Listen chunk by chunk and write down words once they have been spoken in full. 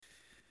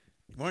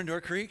Morning,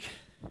 Door Creek.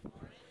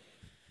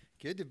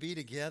 Good to be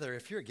together.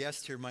 If you're a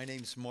guest here, my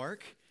name's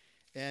Mark.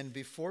 And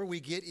before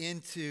we get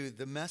into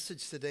the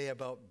message today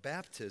about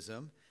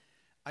baptism,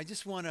 I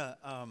just want to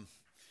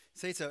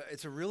say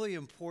it's a really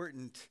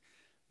important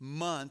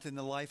month in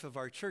the life of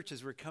our church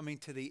as we're coming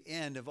to the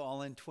end of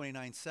All In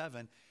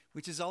 29/7,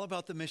 which is all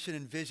about the mission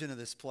and vision of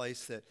this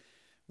place that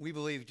we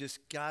believe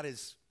just God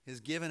has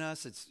given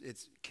us.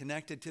 It's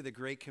connected to the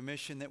Great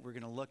Commission that we're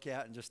going to look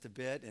at in just a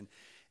bit.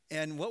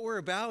 And what we're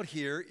about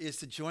here is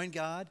to join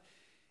God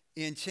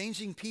in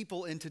changing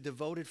people into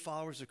devoted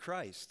followers of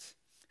Christ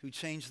who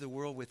change the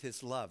world with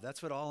his love.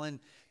 That's what All In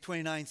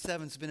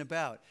 29/7 has been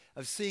about,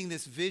 of seeing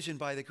this vision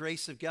by the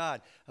grace of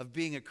God, of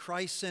being a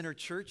Christ-centered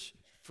church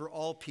for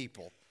all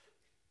people,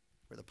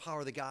 where the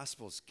power of the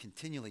gospel is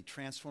continually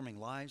transforming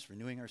lives,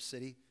 renewing our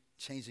city,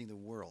 changing the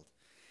world.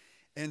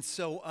 And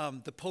so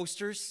the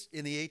posters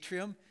in the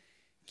atrium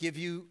give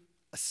you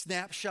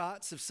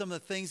snapshots of some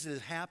of the things that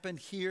have happened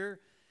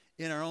here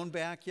in our own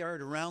backyard,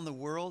 around the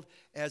world,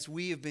 as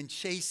we have been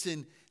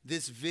chasing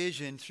this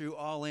vision through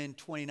All In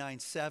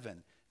 29/7.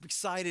 I'm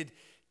excited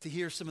to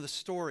hear some of the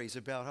stories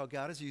about how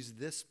God has used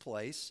this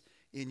place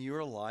in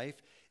your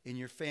life, in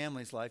your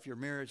family's life, your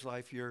marriage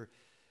life,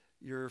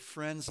 your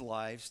friends'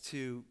 lives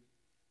to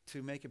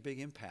make a big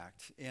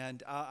impact.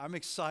 And I'm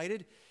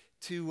excited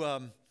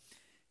to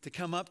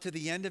come up to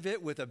the end of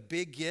it with a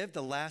big give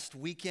the last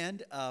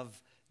weekend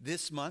of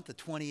this month, the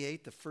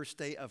 28th, the first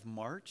day of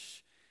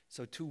March.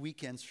 So 2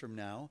 weekends from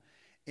now.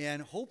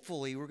 And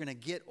hopefully we're going to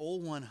get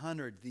old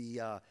 100, the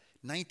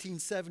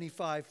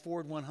 1975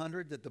 Ford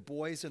 100 that the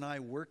boys and I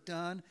worked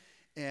on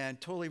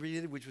and totally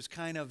redid, which was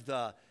kind of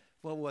the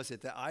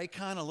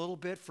icon a little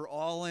bit for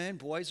All In.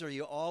 Boys, are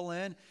you all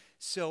in?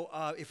 So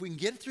if we can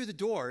get it through the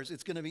doors,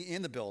 it's going to be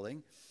in the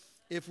building.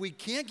 If we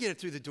can't get it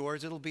through the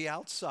doors, it'll be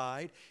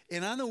outside.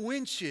 And on the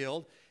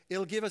windshield,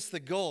 it'll give us the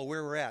goal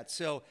where we're at.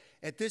 So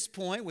at this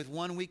point, with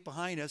 1 week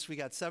behind us, we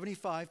got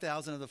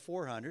 75,000 of the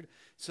 400.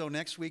 So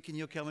next week, and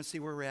you'll come and see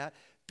where we're at.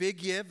 Big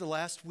give the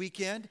last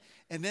weekend.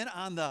 And then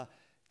on the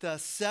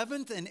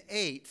 7th and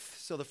 8th,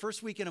 so the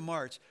first weekend of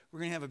March, we're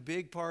going to have a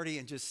big party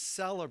and just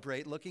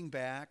celebrate looking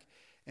back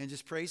and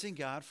just praising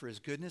God for his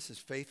goodness, his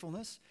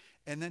faithfulness,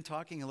 and then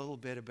talking a little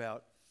bit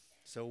about,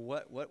 so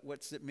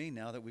what's it mean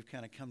now that we've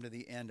kind of come to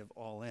the end of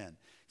All In?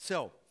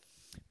 So,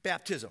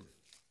 baptism.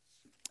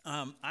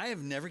 I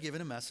have never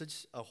given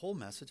a whole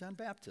message on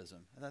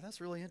baptism. I thought that's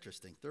really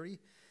interesting.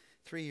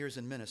 33 years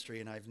in ministry,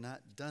 and I've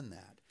not done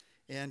that.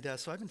 And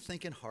so I've been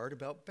thinking hard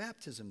about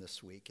baptism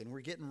this week, and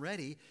we're getting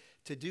ready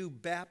to do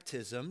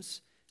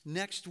baptisms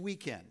next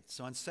weekend.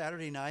 So on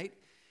Saturday night,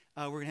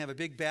 we're going to have a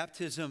big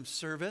baptism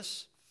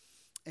service,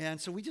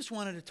 and so we just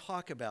wanted to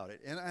talk about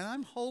it. And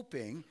I'm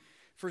hoping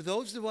for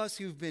those of us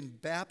who've been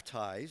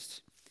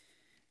baptized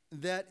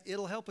that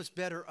it'll help us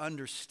better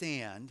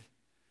understand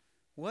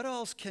what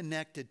all's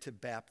connected to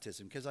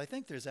baptism, because I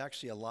think there's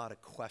actually a lot of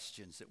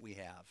questions that we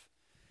have.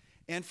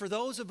 And for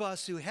those of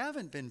us who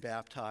haven't been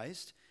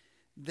baptized,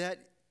 that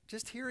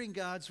just hearing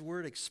God's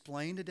word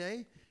explained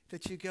today,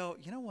 that you go,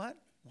 you know what?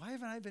 Why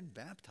haven't I been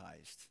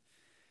baptized?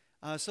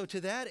 So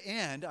to that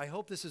end, I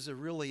hope this is a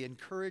really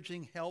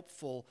encouraging,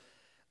 helpful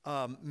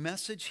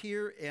message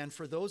here. And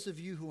for those of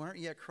you who aren't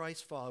yet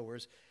Christ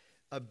followers,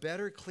 a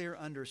better, clear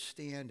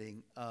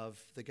understanding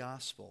of the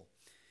gospel.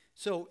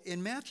 So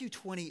in Matthew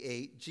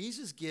 28,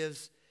 Jesus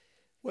gives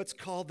what's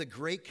called the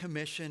Great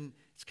Commission.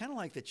 It's kind of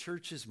like the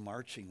church's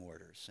marching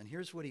orders. And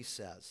here's what he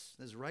says.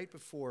 This is right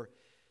before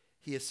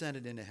he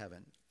ascended into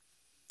heaven.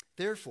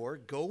 Therefore,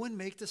 go and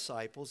make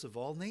disciples of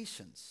all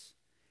nations,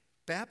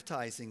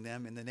 baptizing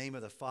them in the name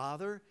of the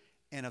Father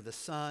and of the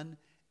Son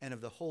and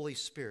of the Holy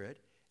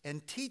Spirit,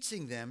 and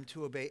teaching them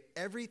to obey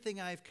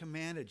everything I've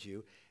commanded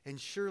you, and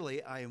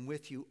surely I am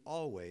with you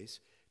always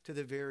to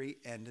the very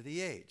end of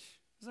the age.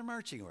 Those are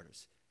marching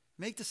orders.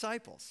 Make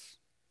disciples.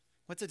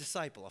 What's a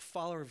disciple? A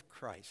follower of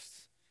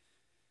Christ.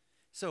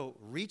 So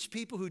reach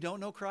people who don't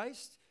know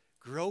Christ,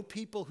 grow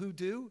people who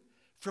do,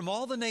 from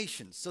all the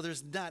nations. So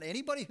there's not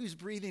anybody who's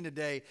breathing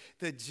today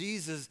that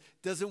Jesus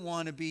doesn't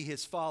want to be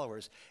his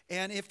followers.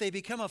 And if they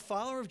become a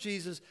follower of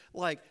Jesus,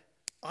 like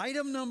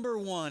item number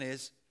 1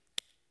 is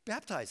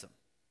baptize them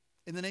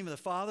in the name of the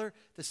Father,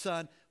 the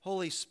Son,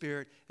 Holy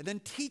Spirit, and then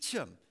teach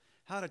them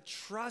how to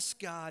trust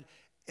God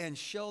and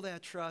show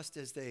that trust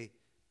as they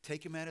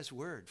take him at his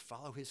word,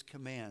 follow his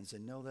commands,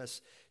 and know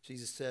this,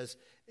 Jesus says,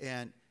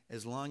 and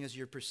as long as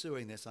you're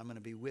pursuing this, I'm going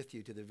to be with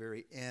you to the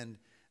very end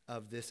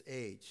of this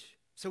age.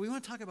 So we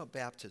want to talk about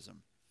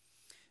baptism.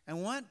 I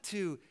want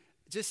to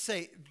just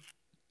say,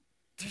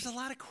 there's a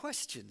lot of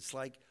questions,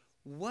 like,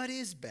 what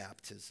is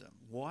baptism?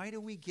 Why do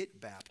we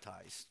get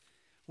baptized?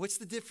 What's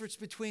the difference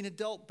between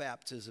adult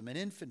baptism and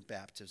infant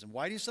baptism?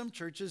 Why do some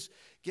churches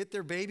get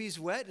their babies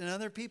wet and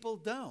other people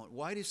don't?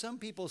 Why do some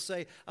people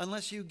say,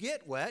 unless you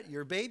get wet,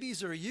 your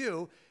babies or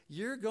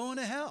you're going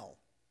to hell?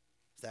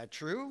 Is that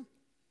true?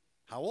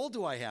 How old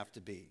do I have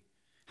to be?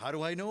 How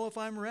do I know if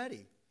I'm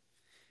ready?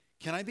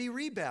 Can I be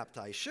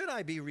rebaptized? Should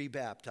I be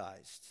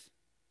rebaptized?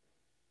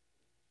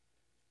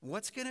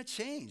 What's going to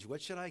change?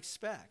 What should I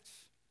expect?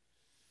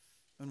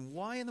 And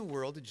why in the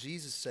world did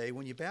Jesus say,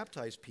 when you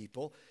baptize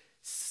people,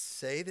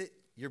 say that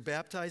you're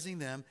baptizing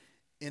them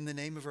in the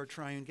name of our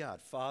triune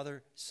God,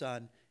 Father,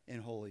 Son,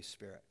 and Holy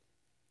Spirit?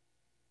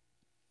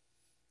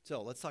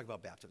 So let's talk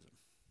about baptism.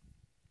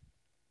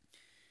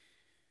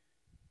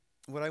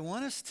 What I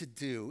want us to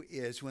do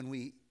is, when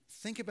we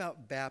think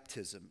about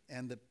baptism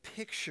and the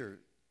picture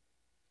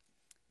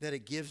that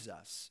it gives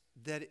us,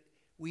 that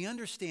we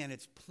understand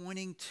it's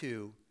pointing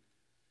to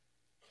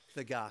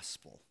the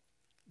gospel,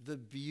 the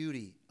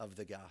beauty of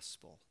the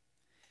gospel.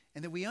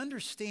 And that we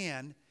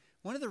understand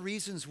one of the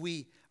reasons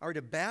we are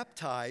to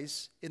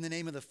baptize in the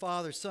name of the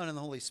Father, Son, and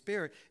the Holy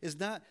Spirit is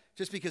not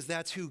just because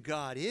that's who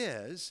God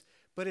is,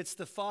 but it's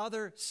the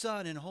Father,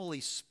 Son, and Holy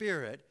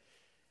Spirit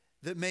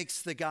that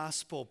makes the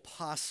gospel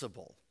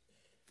possible.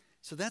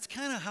 So that's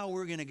kind of how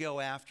we're going to go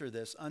after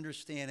this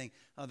understanding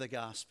of the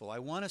gospel. I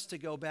want us to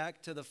go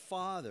back to the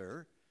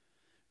Father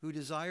who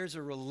desires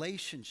a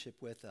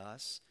relationship with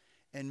us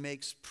and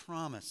makes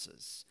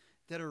promises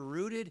that are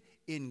rooted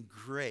in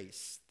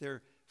grace.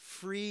 They're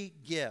free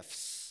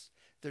gifts.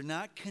 They're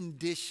not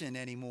conditioned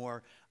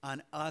anymore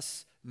on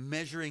us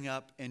measuring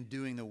up and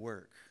doing the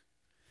work.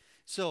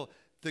 So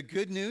the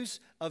good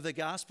news of the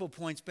gospel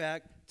points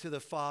back to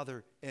the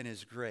Father and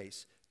his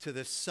grace, to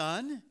the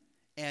Son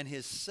and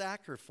his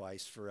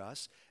sacrifice for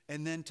us,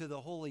 and then to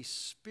the Holy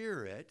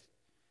Spirit,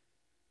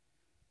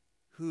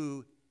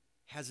 who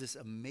has this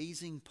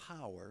amazing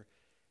power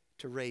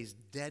to raise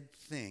dead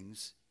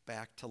things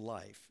back to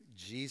life.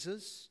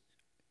 Jesus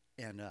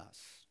and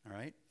us, all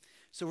right?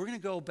 So we're going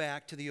to go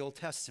back to the Old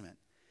Testament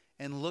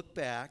and look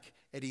back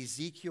at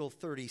Ezekiel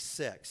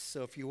 36.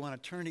 So if you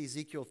want to turn to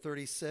Ezekiel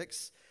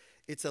 36,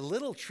 it's a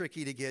little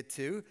tricky to get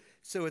to.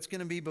 So it's going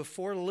to be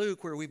before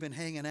Luke, where we've been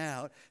hanging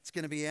out. It's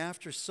going to be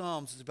after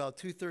Psalms. It's about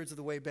 2/3 of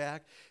the way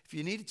back. If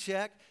you need to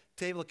check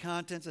table of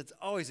contents, it's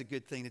always a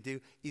good thing to do.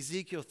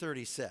 Ezekiel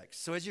 36.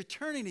 So as you're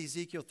turning to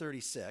Ezekiel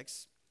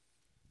 36,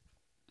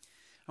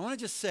 I want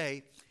to just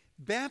say,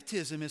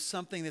 baptism is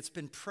something that's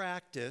been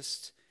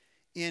practiced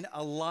in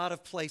a lot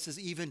of places,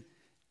 even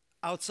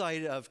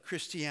outside of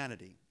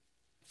Christianity.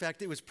 In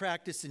fact, it was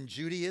practiced in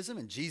Judaism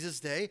in Jesus'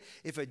 day.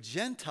 If a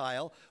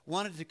Gentile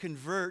wanted to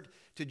convert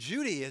to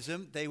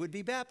Judaism, they would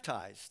be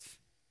baptized.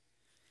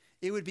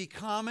 It would be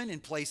common in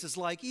places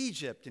like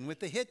Egypt and with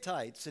the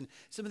Hittites and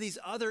some of these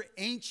other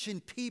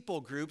ancient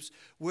people groups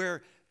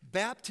where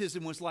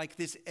baptism was like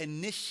this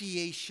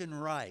initiation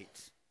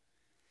rite.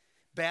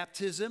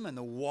 Baptism and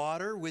the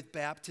water with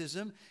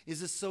baptism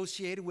is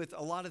associated with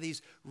a lot of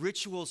these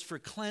rituals for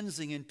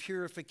cleansing and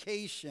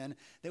purification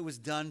that was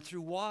done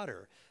through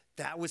water.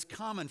 That was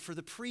common for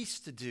the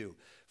priest to do,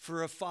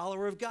 for a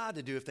follower of God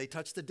to do. If they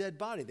touched a dead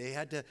body, they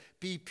had to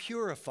be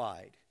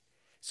purified.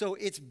 So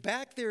it's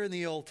back there in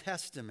the Old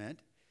Testament.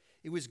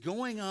 It was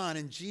going on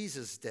in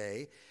Jesus'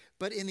 day.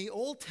 But in the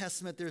Old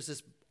Testament, there's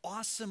this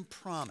awesome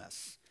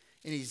promise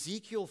in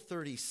Ezekiel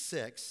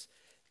 36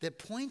 that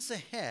points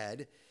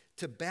ahead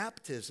to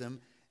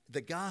baptism,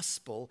 the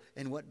gospel,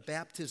 and what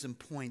baptism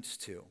points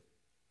to.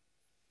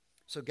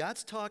 So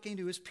God's talking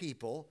to his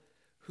people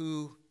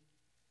who've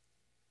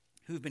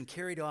been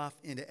carried off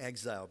into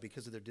exile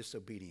because of their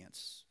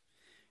disobedience.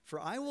 For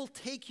I will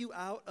take you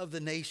out of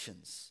the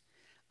nations.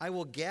 I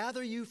will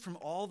gather you from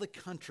all the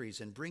countries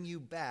and bring you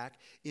back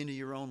into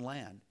your own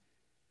land.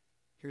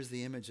 Here's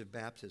the image of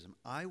baptism.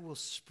 I will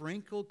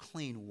sprinkle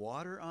clean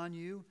water on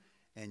you,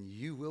 and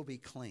you will be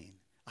clean.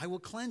 I will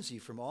cleanse you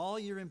from all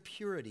your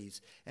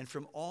impurities and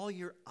from all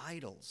your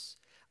idols.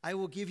 I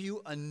will give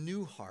you a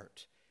new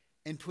heart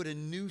and put a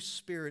new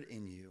spirit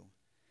in you.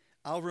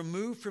 I'll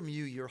remove from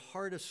you your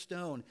heart of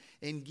stone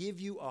and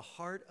give you a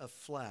heart of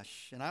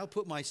flesh. And I'll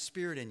put my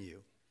spirit in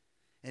you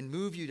and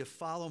move you to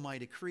follow my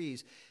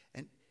decrees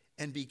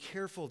and be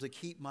careful to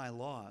keep my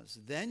laws.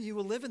 Then you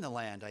will live in the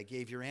land I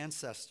gave your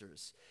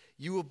ancestors.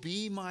 You will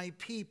be my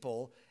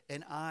people,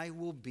 and I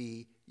will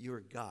be your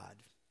God.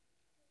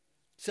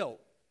 So,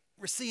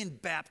 we're seeing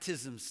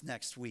baptisms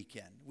next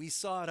weekend. We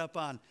saw it up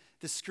on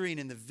the screen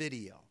in the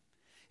video.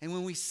 And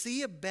when we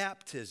see a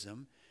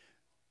baptism,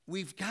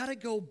 we've got to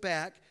go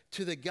back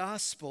to the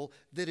gospel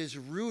that is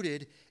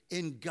rooted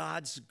in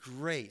God's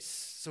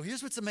grace. So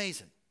here's what's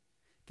amazing.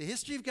 The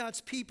history of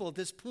God's people at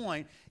this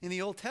point in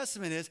the Old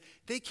Testament is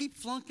they keep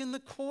flunking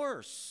the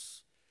course.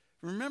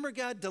 Remember,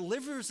 God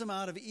delivers them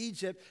out of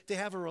Egypt to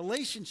have a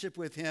relationship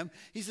with him.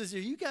 He says, are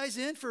you guys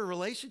in for a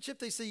relationship?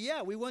 They say,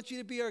 yeah, we want you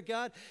to be our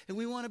God and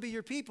we want to be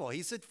your people.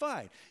 He said,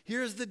 fine,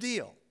 here's the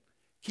deal.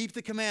 Keep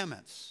the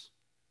commandments.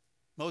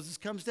 Moses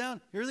comes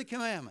down, here are the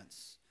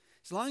commandments.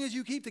 As long as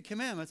you keep the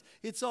commandments,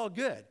 it's all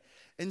good.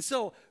 And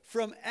so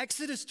from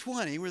Exodus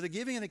 20, where the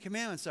giving of the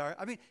commandments are,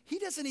 he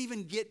doesn't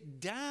even get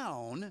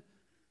down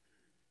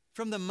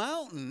from the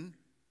mountain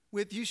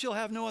with you shall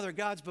have no other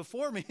gods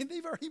before me.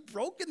 They've already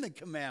broken the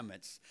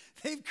commandments.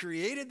 They've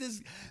created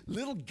this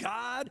little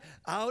god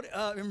out.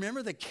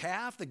 Remember the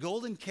calf, the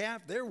golden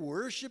calf? They're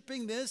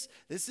worshiping this.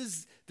 This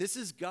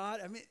is God.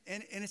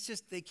 And it's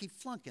just they keep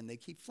flunking. They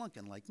keep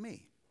flunking like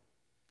me,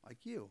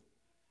 like you.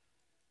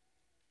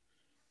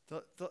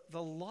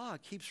 The law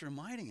keeps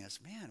reminding us,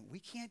 man, we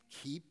can't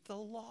keep the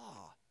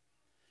law.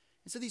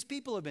 And so these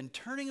people have been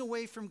turning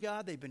away from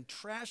God. They've been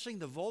trashing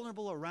the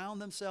vulnerable around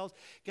themselves.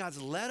 God's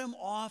let them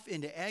off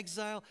into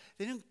exile.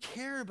 They don't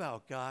care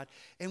about God.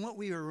 And what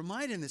we are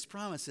reminded in this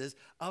promise is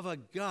of a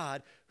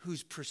God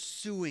who's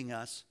pursuing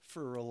us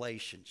for a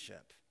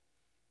relationship.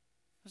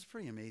 That's a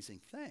pretty amazing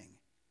thing.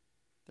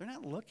 They're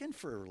not looking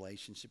for a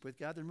relationship with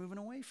God. They're moving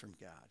away from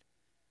God.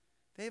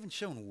 They haven't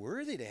shown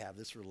worthy to have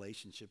this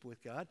relationship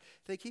with God.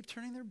 They keep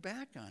turning their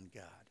back on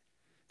God.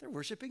 They're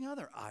worshiping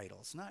other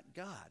idols, not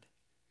God.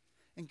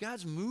 And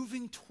God's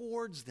moving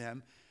towards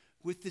them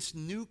with this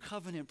new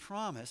covenant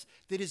promise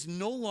that is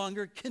no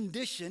longer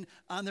conditioned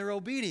on their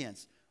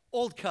obedience.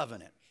 Old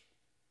covenant.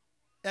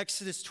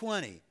 Exodus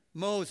 20,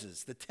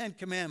 Moses, the 10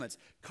 commandments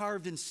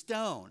carved in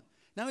stone.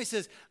 Now he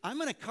says, I'm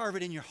going to carve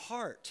it in your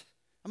heart.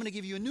 I'm going to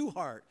give you a new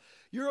heart.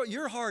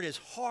 Your heart is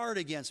hard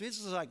against me.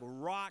 This is like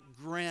rock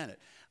granite.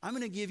 I'm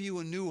going to give you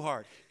a new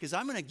heart because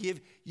I'm going to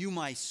give you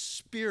my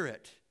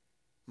spirit.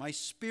 My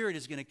spirit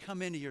is going to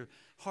come into your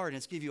heart and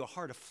it's give you a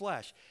heart of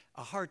flesh,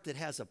 a heart that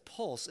has a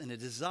pulse and a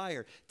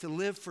desire to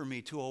live for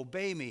me, to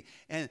obey me.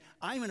 And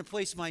I'm going to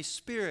place my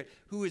spirit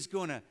who is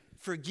going to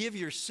forgive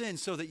your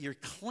sins so that you're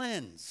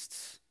cleansed.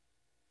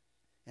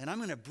 And I'm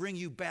going to bring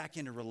you back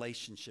into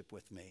relationship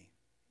with me.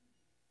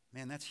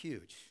 Man, that's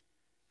huge.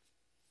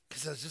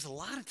 Because there's just a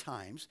lot of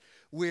times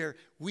where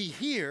we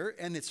hear,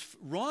 and it's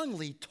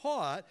wrongly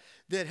taught,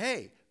 that,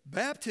 hey,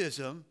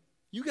 baptism,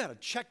 you got to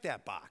check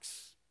that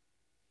box.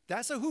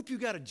 That's a hoop you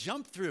got to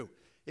jump through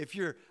if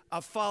you're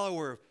a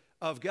follower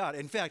of God.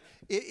 In fact,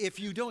 if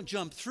you don't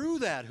jump through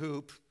that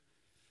hoop,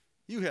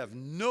 you have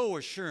no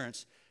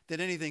assurance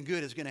that anything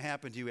good is going to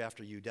happen to you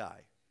after you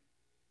die.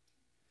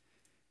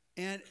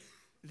 And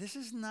this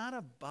is not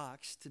a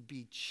box to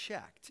be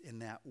checked in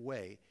that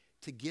way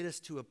to get us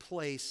to a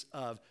place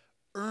of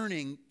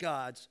earning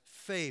God's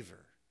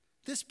favor.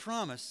 This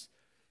promise,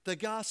 the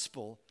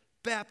gospel,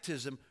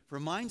 baptism,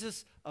 reminds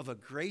us of a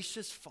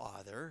gracious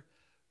Father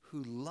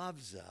who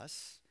loves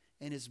us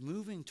and is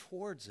moving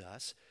towards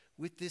us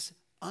with this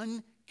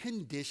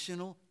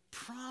unconditional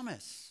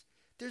promise.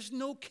 There's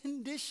no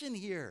condition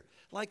here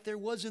like there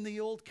was in the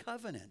old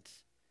covenant.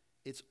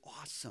 It's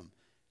awesome.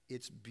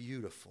 It's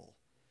beautiful.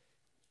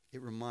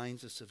 It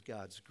reminds us of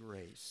God's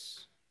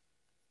grace.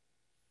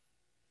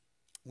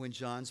 When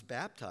John's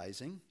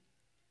baptizing,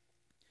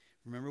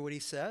 remember what he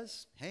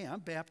says? Hey,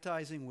 I'm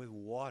baptizing with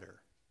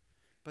water,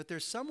 but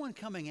there's someone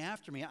coming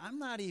after me. I'm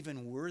not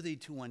even worthy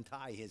to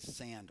untie his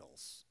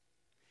sandals.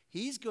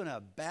 He's going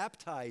to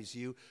baptize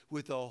you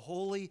with the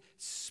Holy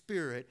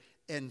Spirit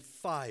and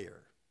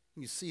fire.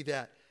 You see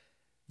that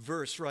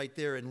verse right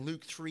there in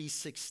Luke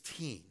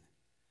 3:16.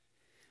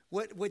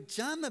 What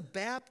John the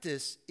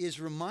Baptist is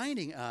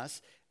reminding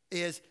us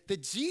is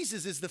that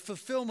Jesus is the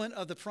fulfillment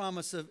of the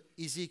promise of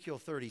Ezekiel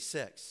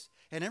 36.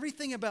 And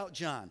everything about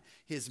John,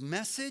 his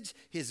message,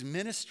 his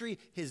ministry,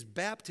 his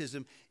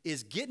baptism,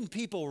 is getting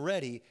people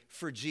ready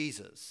for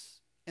Jesus.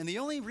 And the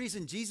only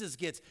reason Jesus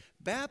gets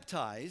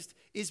baptized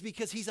is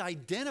because he's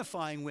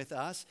identifying with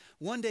us,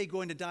 one day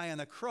going to die on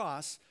the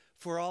cross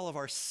for all of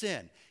our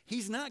sin.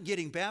 He's not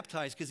getting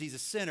baptized because he's a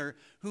sinner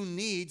who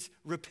needs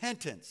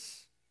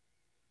repentance.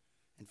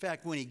 In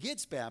fact, when he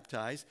gets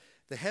baptized,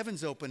 the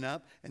heavens open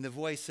up and the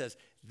voice says,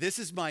 "This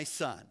is my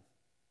son,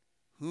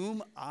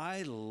 whom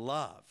I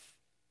love,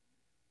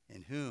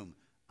 in whom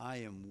I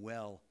am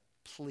well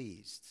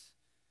pleased."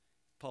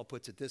 Paul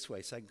puts it this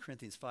way, 2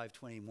 Corinthians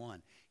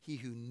 5:21. He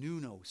who knew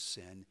no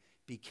sin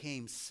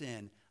became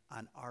sin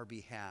on our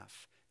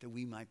behalf, that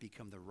we might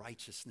become the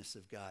righteousness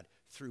of God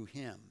through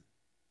him.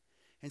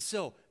 And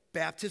so,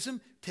 baptism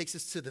takes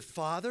us to the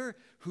Father,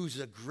 who's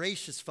a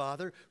gracious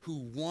Father, who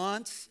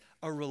wants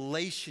a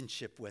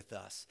relationship with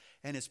us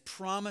and has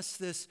promised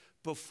this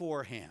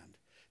beforehand.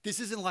 This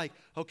isn't like,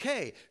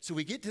 okay, so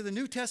we get to the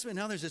New Testament,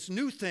 now there's this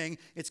new thing,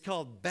 it's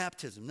called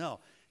baptism. No,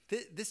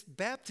 this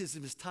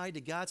baptism is tied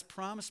to God's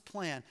promised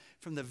plan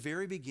from the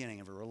very beginning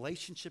of a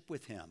relationship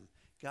with him,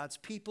 God's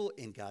people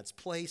in God's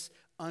place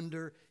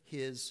under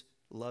his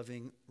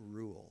loving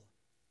rule.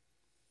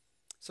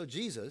 So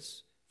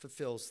Jesus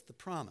fulfills the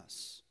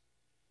promise.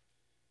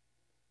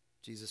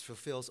 Jesus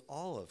fulfills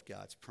all of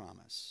God's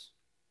promise.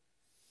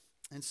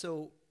 And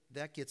so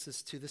that gets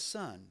us to the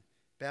Son.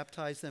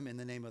 Baptize them in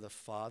the name of the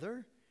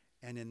Father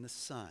and in the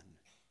Son.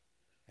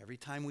 Every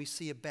time we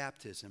see a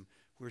baptism,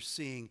 we're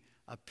seeing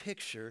a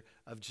picture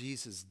of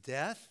Jesus'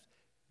 death,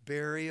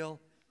 burial,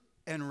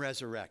 and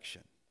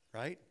resurrection,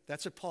 right?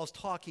 That's what Paul's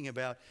talking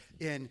about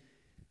in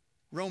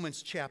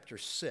Romans chapter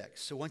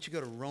 6. So once you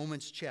go to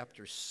Romans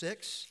chapter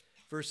 6,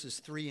 verses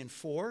 3 and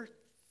 4,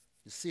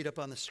 you see it up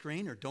on the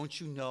screen, or don't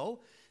you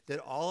know that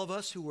all of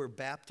us who were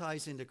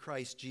baptized into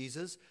Christ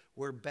Jesus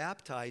were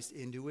baptized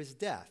into his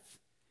death?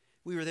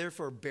 We were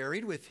therefore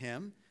buried with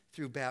him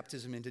through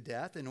baptism into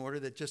death, in order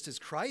that just as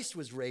Christ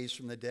was raised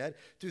from the dead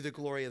through the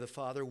glory of the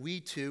Father,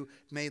 we too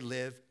may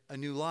live a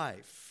new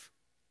life.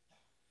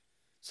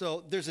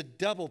 So there's a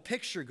double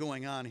picture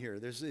going on here.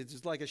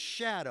 It's like a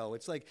shadow.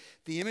 It's like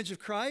the image of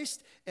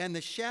Christ and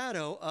the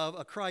shadow of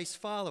a Christ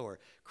follower.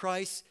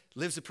 Christ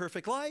lives a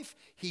perfect life.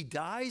 He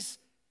dies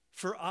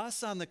for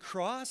us on the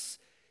cross.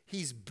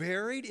 He's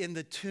buried in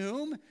the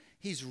tomb.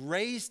 He's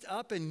raised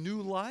up in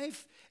new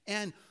life.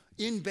 And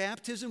in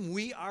baptism,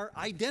 we are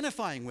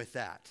identifying with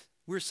that.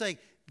 We're saying,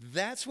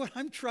 that's what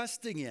I'm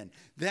trusting in.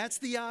 That's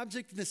the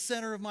object in the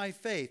center of my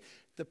faith,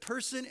 the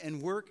person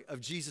and work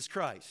of Jesus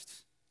Christ.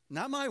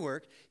 Not my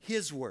work,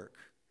 his work.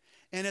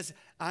 And as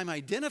I'm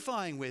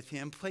identifying with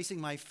him, placing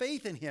my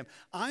faith in him,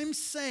 I'm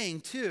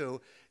saying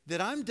too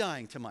that I'm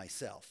dying to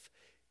myself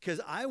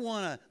because I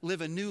want to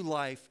live a new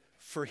life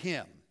for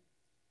him.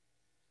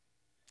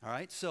 All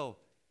right, so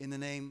in the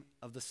name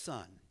of the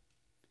Son,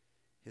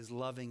 his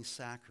loving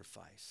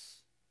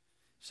sacrifice.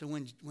 So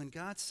when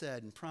God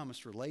said and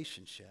promised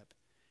relationship,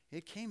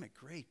 it came at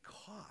great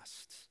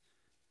cost.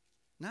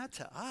 Not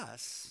to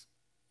us,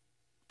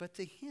 but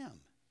to him.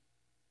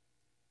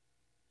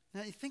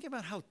 Now, you think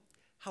about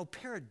how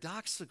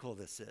paradoxical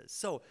this is.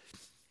 So,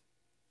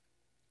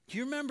 do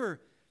you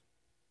remember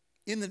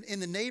in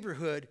the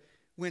neighborhood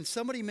when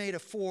somebody made a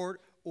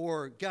fort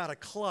or got a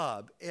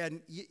club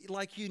and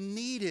you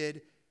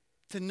needed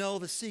to know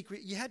the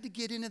secret, you had to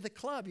get into the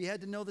club. You had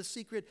to know the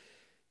secret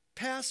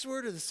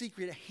password or the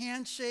secret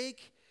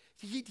handshake.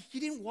 You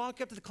didn't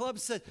walk up to the club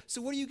and say,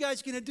 so what are you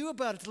guys going to do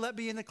about it to let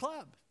me in the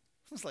club?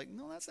 I was like,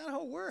 no, that's not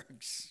how it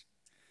works.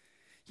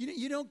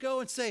 You don't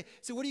go and say,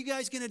 so what are you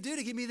guys going to do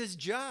to give me this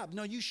job?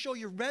 No, you show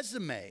your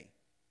resume,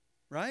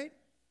 right?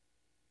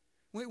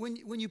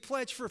 When you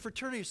pledge for a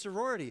fraternity or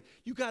sorority,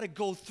 you got to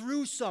go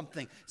through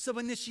something, some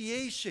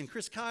initiation.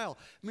 Chris Kyle,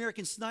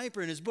 American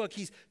Sniper, in his book,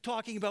 he's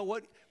talking about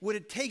what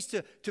it takes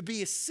to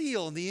be a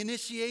SEAL and the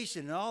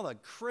initiation and all the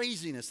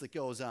craziness that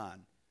goes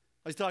on.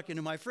 I was talking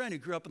to my friend who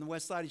grew up on the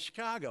west side of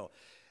Chicago,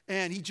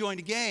 and he joined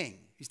a gang.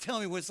 He's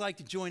telling me what it's like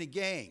to join a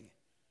gang.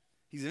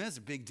 He said, that's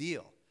a big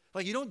deal.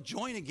 Like, you don't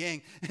join a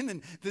gang and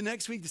then the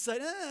next week decide,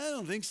 I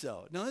don't think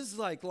so. No, this is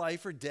like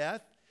life or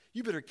death.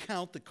 You better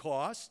count the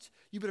cost.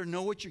 You better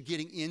know what you're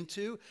getting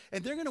into.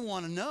 And they're going to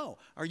want to know,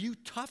 are you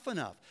tough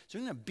enough? So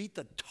they're going to beat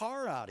the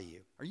tar out of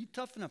you. Are you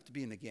tough enough to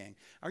be in the gang?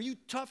 Are you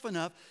tough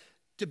enough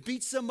to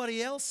beat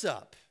somebody else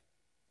up?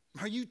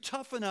 Are you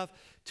tough enough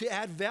to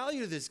add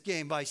value to this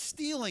game by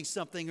stealing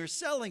something or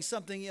selling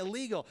something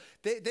illegal?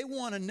 They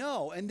want to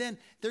know. And then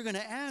they're going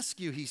to ask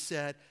you, he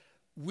said,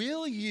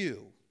 will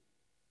you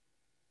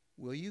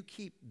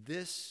keep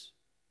this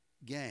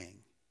gang,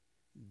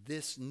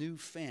 this new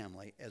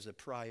family, as a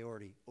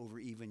priority over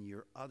even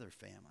your other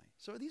family?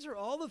 So these are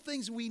all the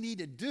things we need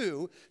to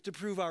do to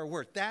prove our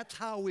worth. That's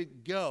how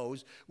it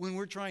goes when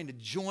we're trying to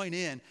join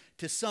in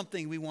to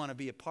something we want to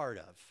be a part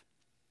of.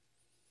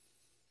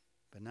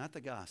 But not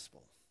the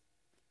gospel.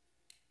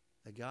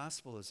 The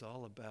gospel is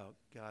all about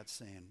God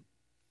saying,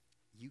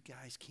 you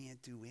guys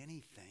can't do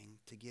anything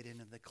to get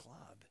into the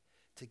club,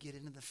 to get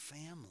into the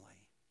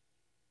family.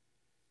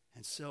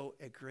 And so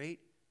at great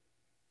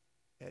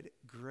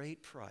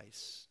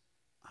price,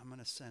 I'm going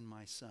to send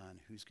my son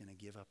who's going to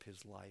give up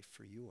his life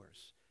for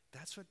yours.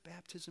 That's what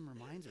baptism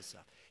reminds us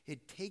of.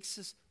 It takes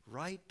us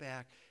right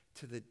back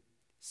to the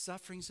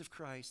sufferings of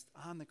Christ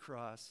on the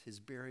cross, his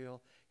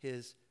burial,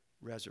 his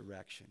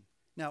resurrection.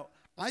 Now,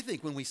 I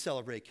think when we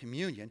celebrate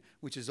communion,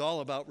 which is all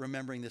about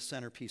remembering the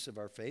centerpiece of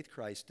our faith,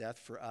 Christ's death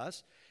for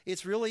us,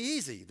 it's really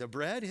easy. The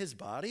bread, his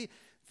body,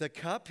 the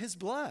cup, his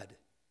blood.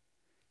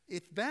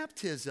 It's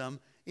baptism.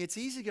 It's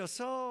easy to go,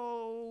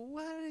 so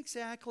what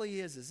exactly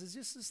is this? Is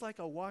this like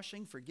a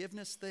washing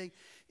forgiveness thing?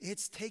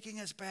 It's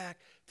taking us back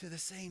to the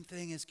same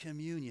thing as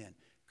communion.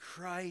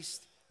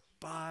 Christ's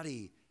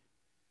body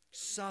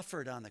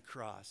suffered on the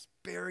cross,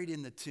 buried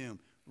in the tomb,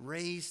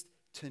 raised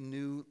to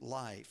new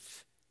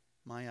life.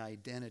 My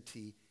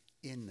identity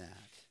in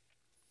that.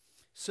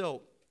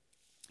 So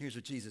here's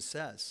what Jesus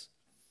says.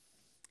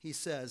 He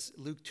says,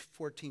 Luke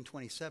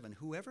 14:27,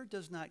 whoever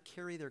does not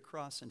carry their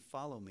cross and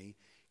follow me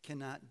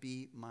cannot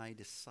be my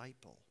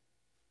disciple.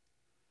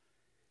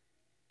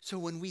 So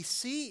when we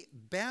see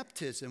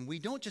baptism, we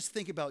don't just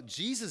think about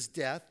Jesus'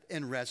 death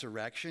and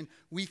resurrection.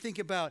 We think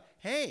about,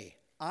 hey,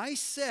 I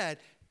said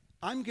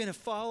I'm going to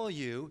follow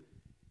you.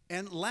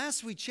 And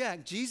last we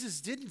checked,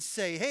 Jesus didn't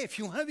say, hey, if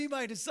you want to be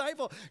my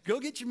disciple, go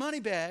get your money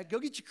bag, go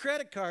get your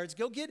credit cards,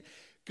 go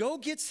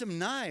get some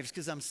knives,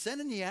 because I'm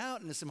sending you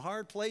out into some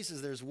hard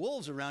places. There's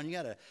wolves around. You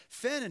got to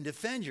fend and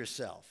defend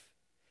yourself.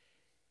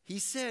 He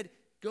said,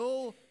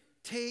 go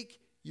take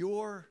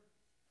your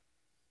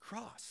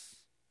cross,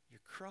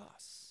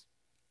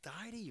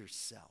 die to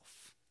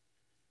yourself,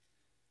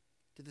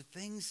 to the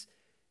things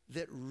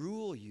that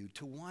rule you,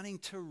 to wanting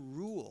to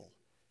rule,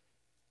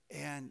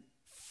 and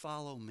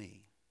follow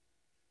me.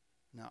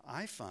 Now,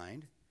 I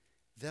find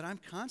that I'm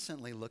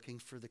constantly looking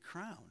for the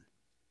crown.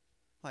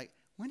 Like,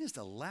 when is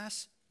the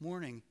last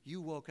morning you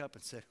woke up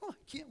and said, oh,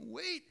 I can't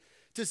wait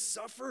to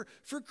suffer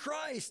for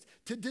Christ,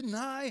 to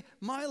deny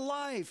my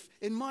life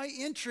and my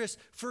interest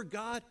for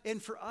God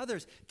and for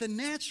others? The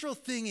natural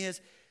thing is,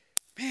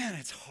 Man,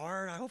 it's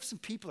hard. I hope some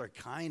people are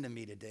kind to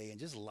me today and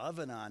just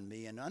loving on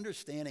me and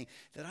understanding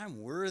that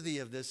I'm worthy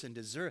of this and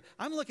deserve.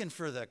 I'm looking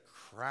for the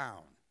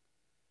crown.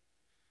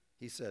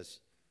 He says,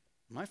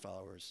 my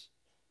followers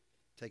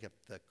take up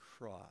the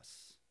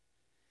cross.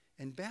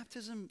 And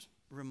baptism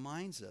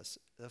reminds us,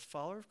 the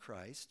follower of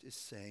Christ is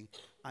saying,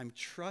 I'm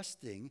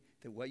trusting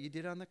that what you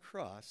did on the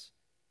cross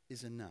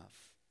is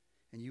enough.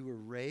 And you were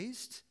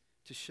raised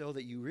to show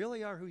that you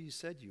really are who you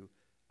said you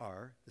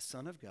are, the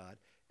Son of God,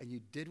 and you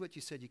did what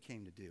you said you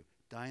came to do,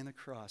 die on the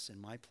cross in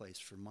my place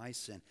for my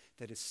sin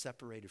that is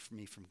separated from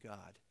me from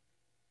God.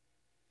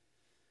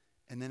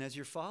 And then as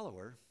your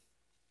follower,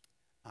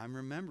 I'm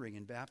remembering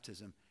in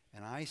baptism,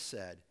 and I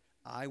said,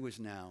 I was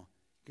now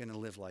going to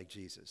live like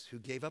Jesus, who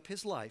gave up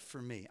his life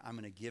for me. I'm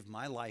going to give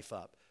my life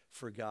up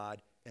for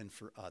God and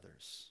for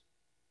others.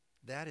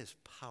 That is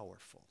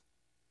powerful.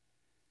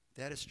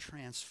 That is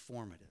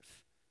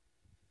transformative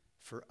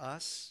for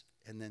us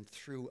and then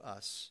through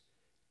us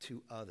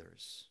to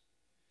others.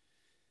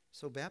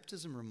 So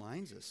baptism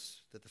reminds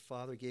us that the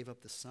Father gave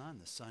up the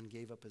Son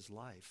gave up his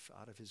life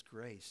out of his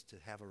grace to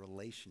have a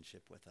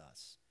relationship with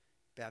us.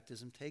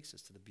 Baptism takes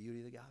us to the beauty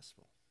of the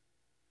gospel.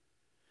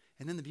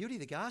 And then the beauty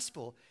of the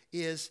gospel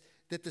is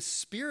that the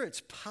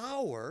Spirit's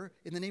power,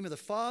 in the name of the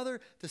Father,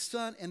 the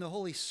Son, and the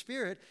Holy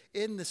Spirit,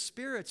 in the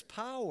Spirit's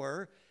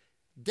power,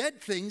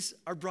 dead things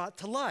are brought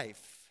to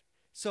life.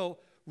 So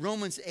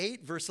Romans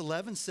 8, verse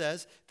 11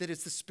 says that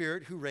it's the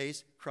Spirit who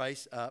raised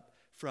Christ up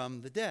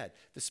from the dead.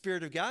 The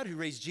Spirit of God who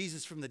raised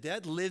Jesus from the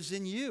dead lives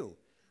in you.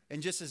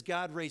 And just as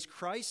God raised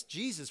Christ,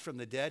 Jesus, from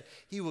the dead,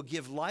 he will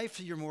give life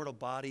to your mortal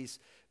bodies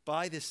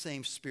by this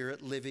same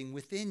Spirit living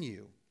within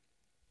you.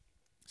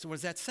 So what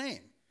is that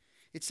saying?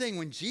 It's saying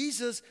when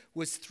Jesus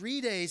was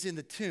 3 days in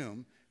the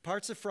tomb,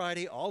 parts of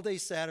Friday, all day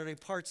Saturday,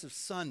 parts of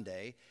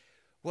Sunday,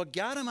 what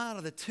got him out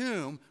of the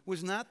tomb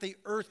was not the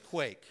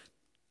earthquake.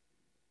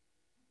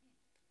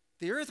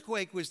 The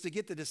earthquake was to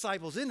get the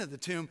disciples into the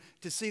tomb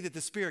to see that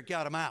the Spirit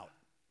got him out,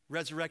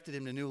 resurrected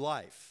him to new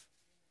life.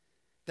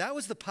 That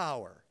was the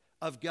power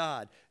of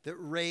God that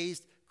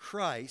raised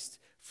Christ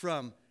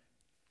from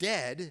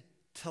dead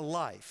to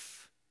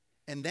life.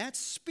 And that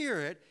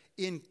Spirit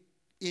in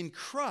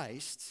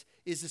Christ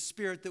is the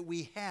Spirit that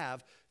we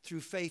have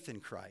through faith in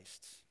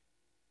Christ.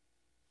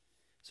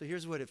 So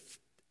here's what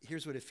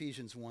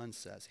Ephesians 1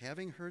 says.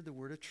 Having heard the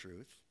word of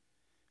truth,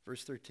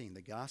 verse 13,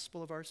 the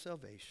gospel of our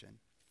salvation,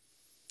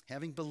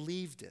 having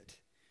believed it,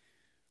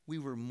 we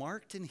were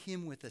marked in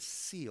him with a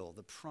seal,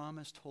 the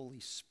promised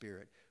Holy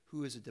Spirit,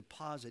 who is a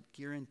deposit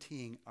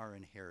guaranteeing our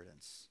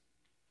inheritance.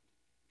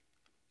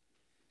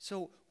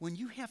 So when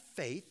you have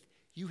faith,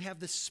 you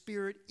have the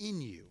Spirit in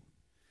you.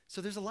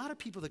 So there's a lot of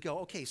people that go,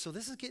 okay, so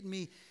this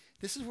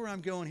is where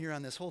I'm going here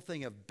on this whole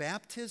thing of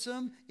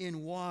baptism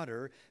in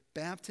water,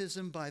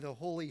 baptism by the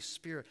Holy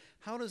Spirit.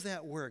 How does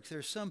that work?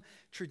 There's some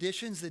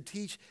traditions that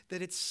teach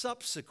that it's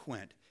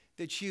subsequent,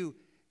 that you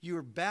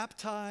are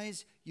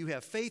baptized, you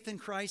have faith in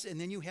Christ, and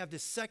then you have the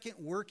second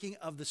working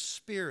of the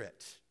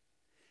Spirit.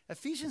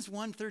 Ephesians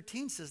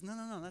 1:13 says,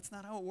 no, that's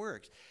not how it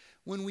works.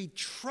 When we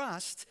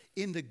trust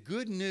in the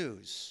good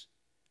news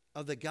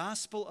of the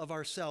gospel of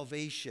our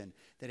salvation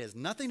that has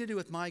nothing to do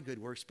with my good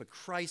works, but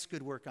Christ's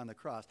good work on the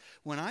cross,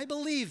 when I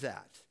believe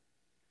that,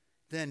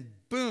 then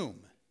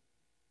boom,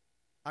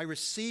 I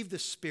receive the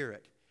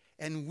Spirit.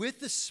 And with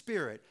the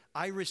Spirit,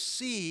 I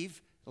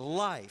receive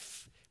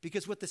life.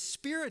 Because what the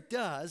Spirit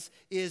does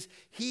is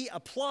he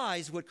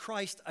applies what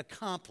Christ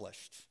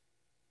accomplished.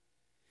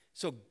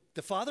 So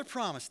the Father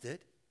promised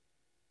it,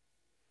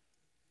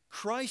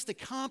 Christ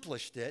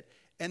accomplished it,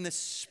 and the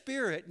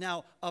Spirit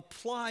now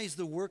applies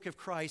the work of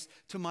Christ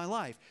to my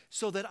life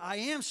so that I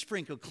am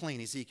sprinkled clean,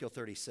 Ezekiel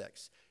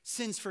 36.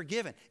 Sins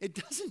forgiven. It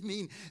doesn't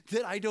mean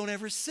that I don't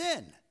ever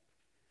sin.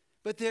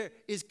 But there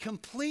is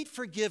complete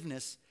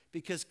forgiveness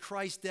because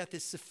Christ's death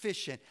is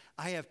sufficient.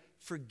 I have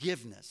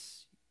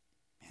forgiveness.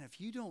 Man,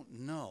 if you don't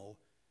know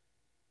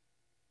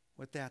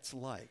what that's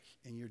like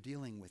and you're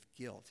dealing with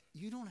guilt,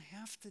 you don't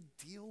have to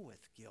deal with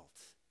guilt.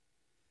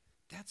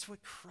 That's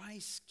what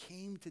Christ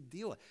came to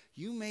deal with.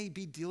 You may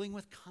be dealing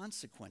with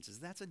consequences.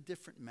 That's a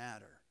different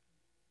matter.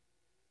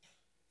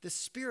 The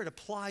Spirit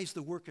applies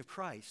the work of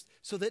Christ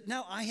so that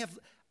now I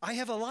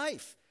have a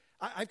life.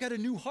 I've got a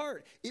new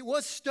heart. It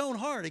was stone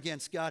hard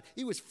against God.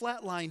 It was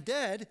flatline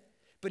dead,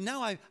 but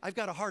now I've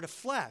got a heart of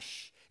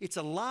flesh. It's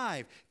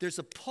alive. There's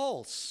a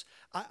pulse.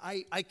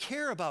 I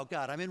care about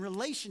God. I'm in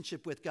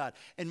relationship with God.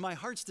 And my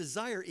heart's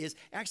desire is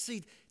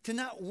actually to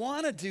not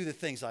want to do the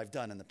things I've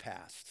done in the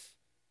past.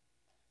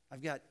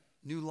 I've got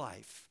new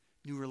life,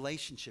 new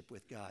relationship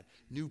with God,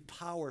 new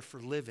power for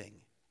living.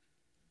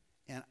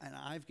 And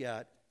I've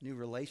got new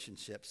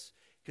relationships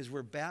because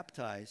we're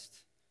baptized,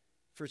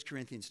 1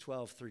 Corinthians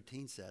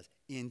 12:13 says,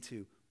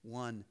 into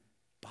one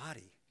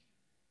body.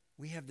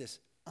 We have this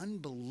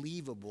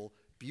unbelievable,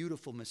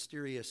 beautiful,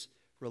 mysterious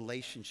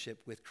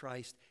relationship with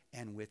Christ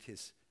and with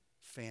his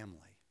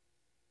family.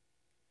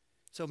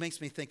 So it makes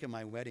me think of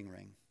my wedding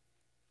ring.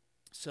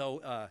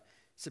 So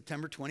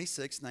September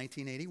 26,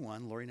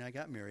 1981, Lori and I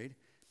got married.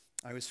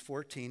 I was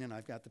 14, and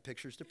I've got the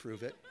pictures to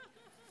prove it.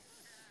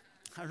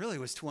 I really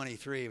was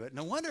 23, but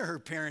no wonder her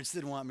parents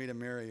didn't want me to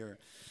marry her.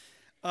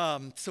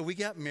 So we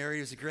got married.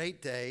 It was a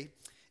great day.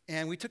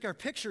 And we took our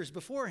pictures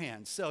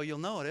beforehand. So you'll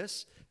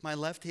notice my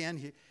left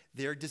hand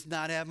there does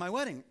not have my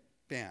wedding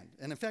band.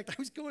 And in fact, I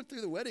was going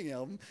through the wedding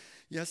album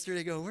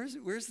yesterday,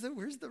 where's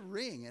the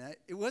ring? And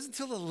it wasn't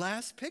until the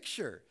last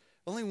picture.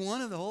 Only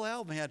one of the whole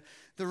album had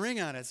the ring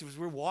on it. So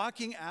we're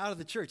walking out of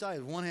the church. I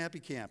was one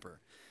happy camper.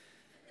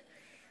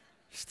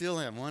 Still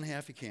am one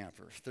happy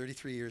camper,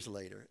 33 years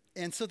later.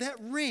 And so that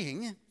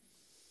ring,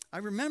 I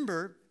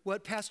remember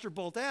what Pastor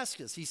Bolt asked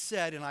us. He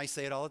said, and I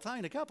say it all the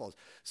time to couples,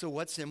 so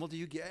what symbol do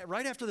you give,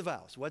 right after the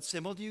vows, what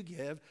symbol do you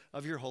give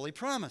of your holy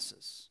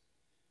promises?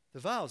 The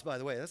vows, by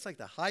the way, that's like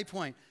the high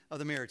point of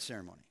the marriage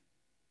ceremony.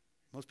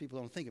 Most people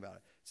don't think about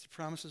it. It's the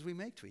promises we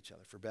make to each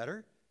other, for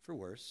better, for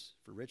worse,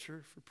 for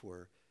richer, for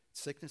poorer,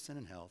 sickness and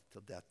in health,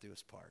 till death do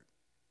us part.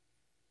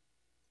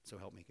 So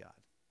help me God.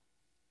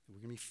 We're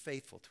going to be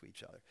faithful to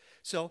each other.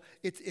 So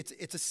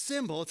it's a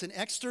symbol, it's an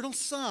external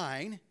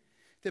sign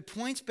that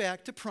points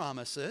back to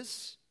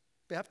promises.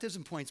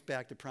 Baptism points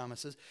back to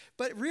promises.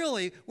 But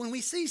really, when we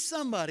see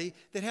somebody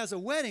that has a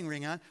wedding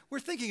ring on,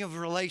 we're thinking of a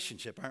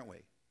relationship, aren't we?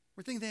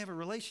 We're thinking they have a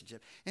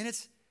relationship. And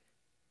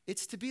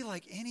it's to be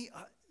like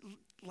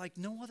like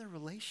no other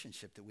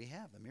relationship that we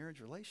have, the marriage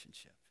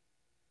relationship.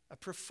 A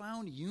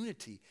profound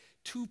unity,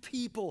 two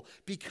people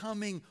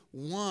becoming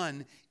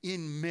one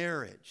in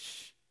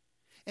marriage.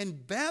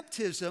 And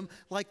baptism,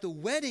 like the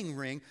wedding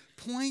ring,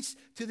 points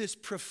to this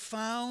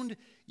profound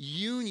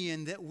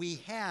union that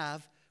we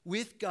have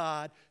with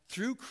God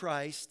through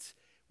Christ,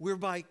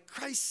 whereby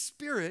Christ's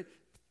Spirit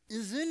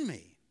is in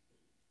me.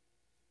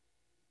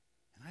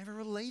 And I have a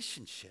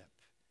relationship,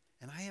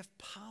 and I have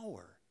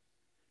power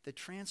that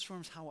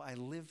transforms how I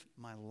live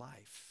my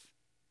life.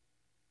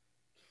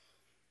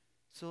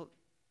 So,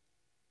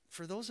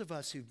 for those of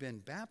us who've been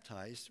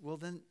baptized, well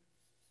then,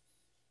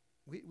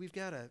 we've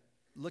got to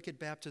look at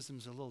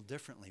baptisms a little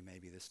differently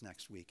maybe this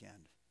next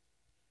weekend,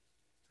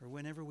 or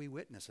whenever we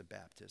witness a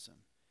baptism,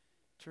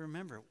 to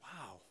remember,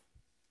 wow,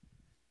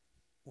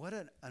 what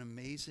an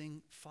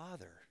amazing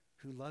Father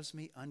who loves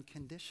me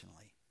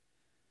unconditionally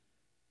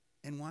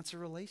and wants a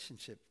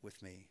relationship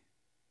with me.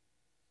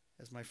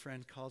 As my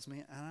friend calls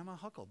me, and I'm a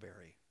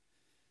huckleberry.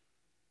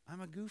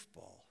 I'm a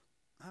goofball.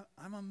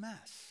 I'm a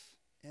mess.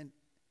 And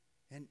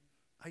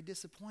I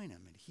disappoint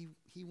him, and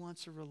he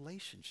wants a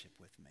relationship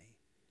with me.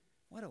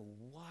 What a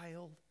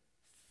wild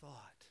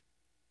thought.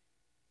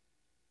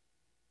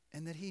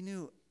 And that he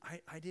knew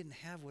I didn't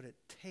have what it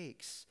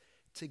takes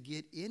to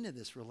get into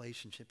this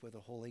relationship with a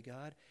holy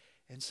God.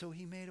 And so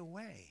he made a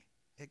way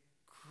at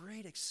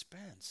great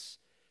expense,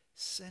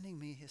 sending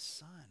me his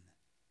son.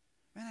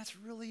 Man, that's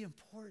really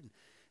important,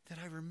 that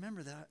I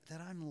remember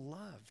that I'm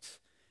loved.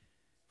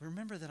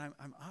 Remember that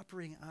I'm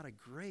operating out of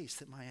grace,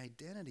 that my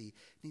identity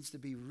needs to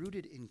be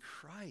rooted in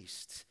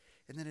Christ.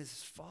 And that as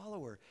his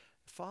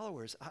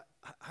followers,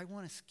 I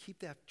want to keep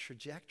that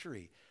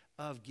trajectory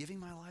of giving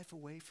my life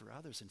away for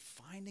others and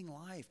finding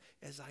life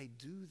as I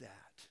do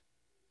that.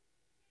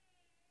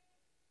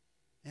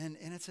 And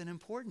it's an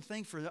important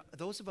thing for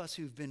those of us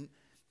who've been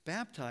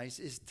baptized,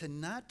 is to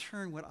not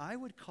turn what I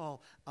would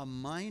call a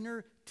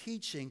minor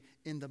teaching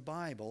in the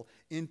Bible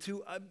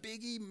into a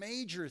biggie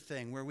major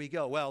thing where we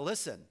go, well,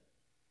 listen,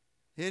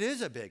 it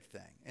is a big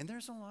thing. And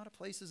there's a lot of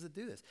places that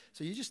do this.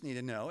 So you just need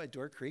to know at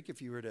Door Creek,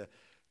 if you were to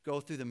go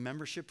through the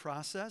membership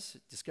process,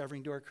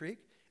 Discovering Door Creek,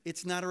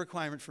 it's not a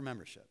requirement for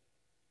membership.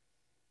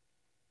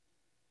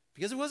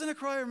 Because it wasn't a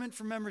requirement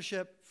for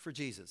membership for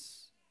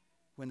Jesus.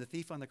 When the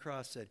thief on the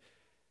cross said,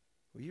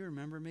 will you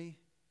remember me?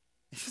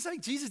 It's just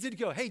like Jesus did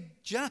go, hey,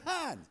 John,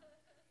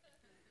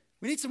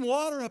 we need some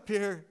water up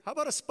here. How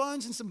about a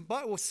sponge and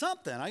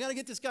something? I got to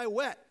get this guy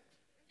wet.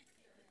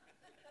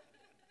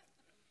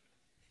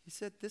 He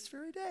said, this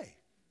very day.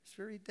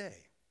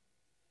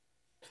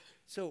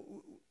 So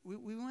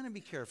we want to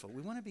be careful.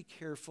 We want to be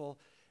careful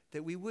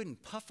that we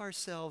wouldn't puff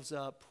ourselves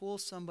up, pull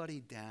somebody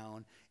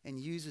down, and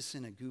use this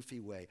in a goofy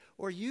way,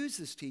 or use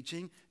this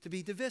teaching to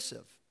be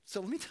divisive.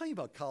 So let me tell you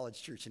about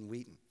College Church in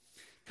Wheaton.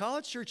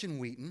 College Church in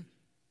Wheaton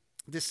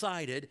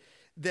decided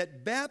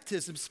that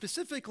baptism,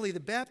 specifically the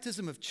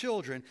baptism of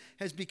children,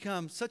 has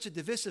become such a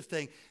divisive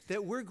thing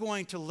that we're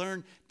going to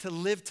learn to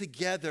live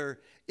together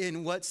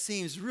in what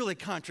seems really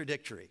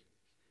contradictory.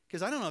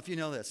 Because I don't know if you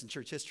know this in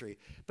church history,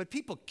 but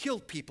people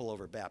killed people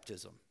over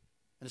baptism,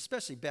 and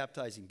especially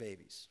baptizing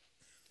babies.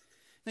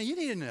 Now you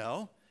need to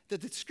know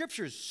that the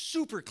scripture is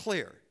super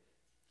clear.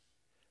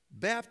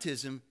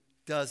 Baptism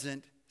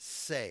doesn't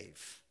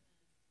save.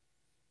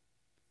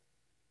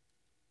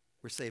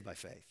 We're saved by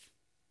faith.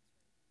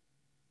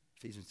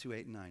 Ephesians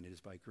 2:8-9, it is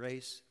by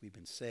grace we've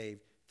been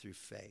saved through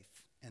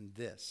faith. And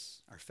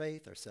this, our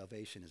faith, our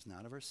salvation, is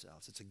not of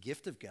ourselves. It's a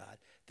gift of God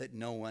that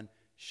no one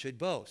should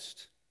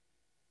boast.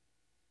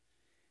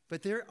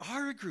 But there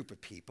are a group of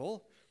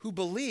people who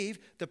believe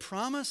the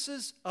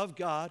promises of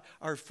God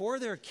are for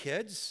their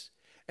kids,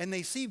 And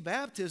they see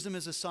baptism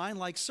as a sign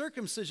like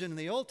circumcision in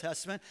the Old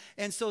Testament.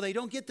 And so they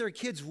don't get their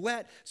kids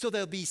wet so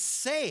they'll be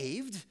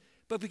saved,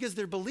 but because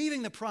they're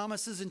believing the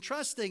promises and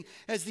trusting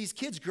as these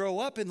kids grow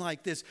up in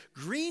like this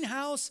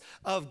greenhouse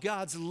of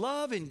God's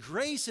love and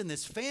grace in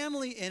this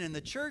family and in the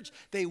church,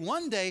 they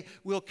one day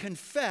will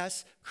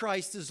confess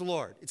Christ as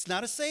Lord. It's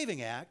not a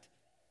saving act,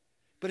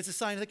 but it's a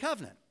sign of the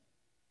covenant.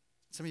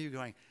 Some of you are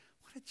going,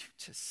 what did you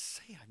just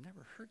say? I've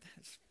never heard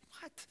that.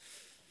 What?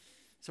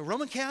 So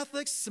Roman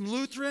Catholics, some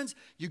Lutherans,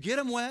 you get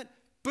them wet,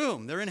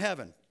 boom, they're in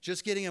heaven,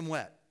 just getting them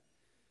wet.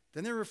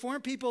 Then there are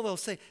Reformed people, they'll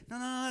say, no,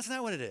 that's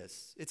not what it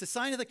is. It's a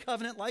sign of the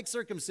covenant like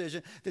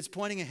circumcision that's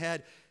pointing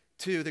ahead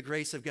to the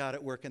grace of God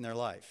at work in their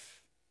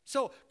life.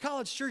 So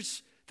college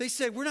church, they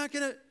say, we're not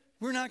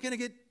gonna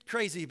get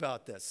crazy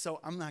about this. So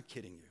I'm not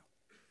kidding you.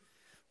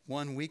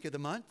 1 week of the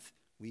month,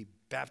 we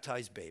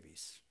baptize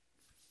babies.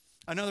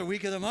 Another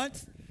week of the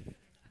month,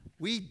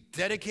 we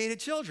dedicated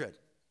children.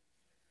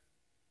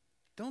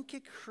 Don't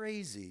get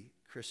crazy,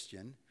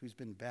 Christian, who's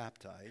been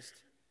baptized,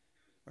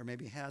 or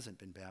maybe hasn't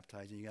been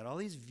baptized, and you got all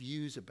these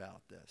views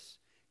about this.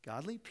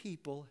 Godly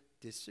people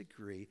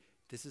disagree.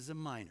 This is a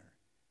minor,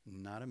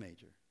 not a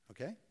major,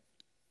 okay?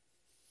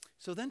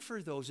 So then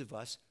for those of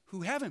us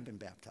who haven't been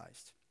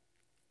baptized,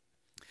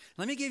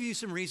 let me give you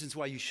some reasons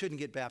why you shouldn't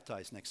get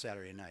baptized next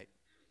Saturday night.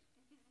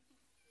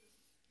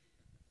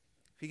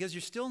 Because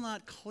you're still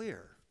not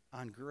clear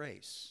on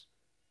grace.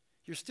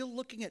 You're still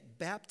looking at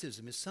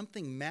baptism as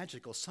something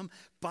magical, some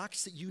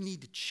box that you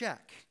need to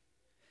check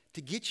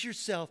to get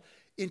yourself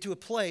into a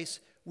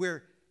place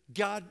where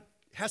God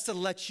has to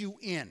let you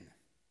in.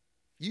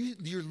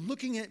 You're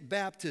looking at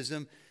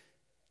baptism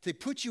to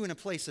put you in a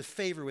place of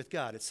favor with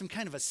God. It's some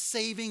kind of a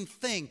saving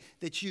thing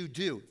that you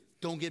do.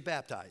 Don't get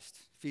baptized.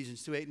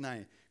 Ephesians 2, 8, and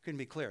 9. Couldn't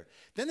be clearer.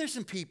 Then there's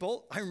some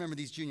people, I remember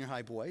these junior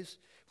high boys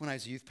when I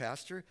was a youth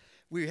pastor.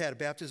 We had a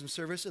baptism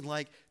service, and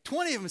like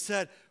 20 of them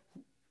said,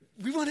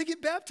 we want to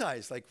get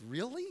baptized. Like,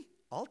 really?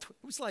 It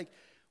was like,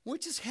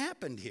 what just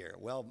happened here?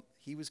 Well,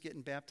 he was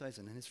getting baptized,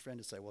 and then his friend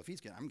would say, well,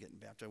 if I'm getting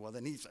baptized, well,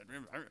 then he said,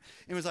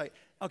 it was like,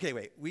 okay,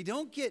 wait,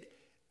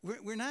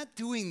 we're not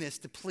doing this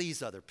to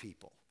please other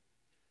people.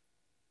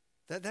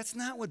 That's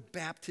not what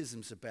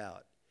baptism's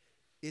about.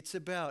 It's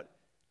about,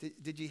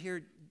 did you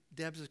hear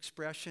Deb's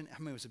expression? I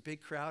mean, it was a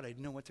big crowd. I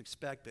didn't know what to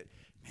expect, but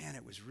man,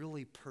 it was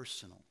really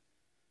personal.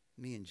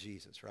 Me and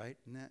Jesus, right?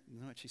 You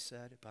know what she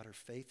said about her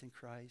faith in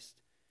Christ,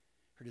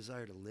 her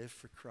desire to live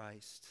for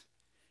Christ.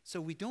 So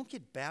we don't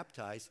get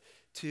baptized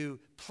to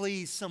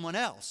please someone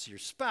else, your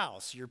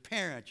spouse, your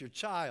parent, your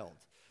child.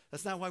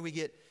 That's not why we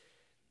get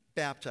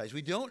baptized.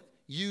 We don't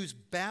use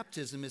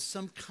baptism as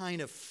some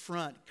kind of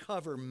front,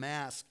 cover,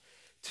 mask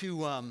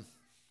to,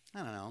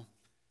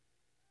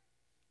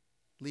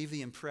 leave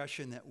the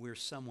impression that we're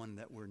someone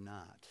that we're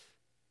not.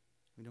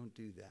 We don't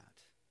do that.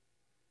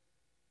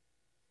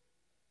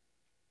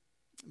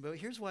 But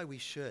here's why we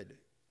should.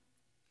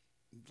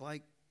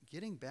 Like,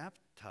 getting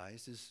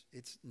baptized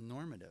it's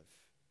normative.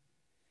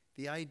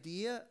 The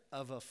idea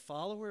of a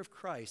follower of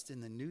Christ in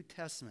the New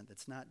Testament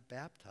that's not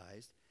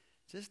baptized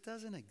just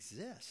doesn't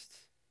exist.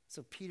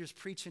 So Peter's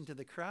preaching to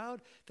the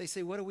crowd. They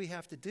say, what do we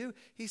have to do?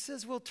 He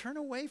says, well, turn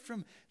away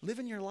from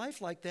living your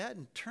life like that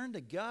and turn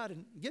to God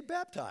and get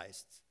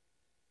baptized.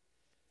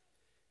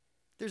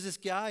 There's this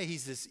guy,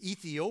 he's this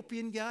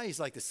Ethiopian guy. He's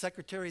like the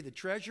secretary of the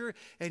treasurer,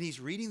 and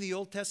he's reading the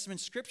Old Testament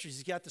scriptures.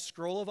 He's got the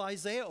scroll of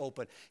Isaiah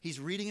open. He's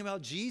reading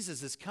about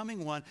Jesus, this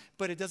coming one,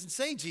 but it doesn't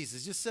say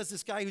Jesus. It just says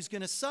this guy who's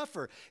going to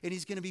suffer, and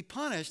he's going to be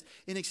punished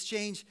in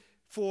exchange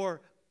for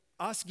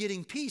us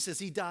getting peace as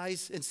he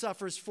dies and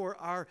suffers for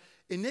our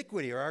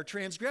iniquity or our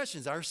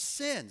transgressions, our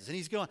sins. And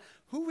he's going,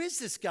 who is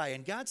this guy?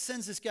 And God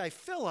sends this guy,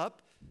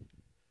 Philip,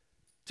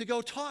 to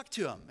go talk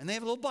to him. And they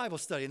have a little Bible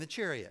study in the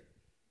chariot.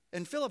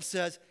 And Philip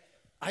says,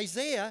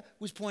 Isaiah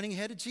was pointing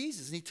ahead to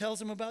Jesus, and he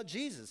tells him about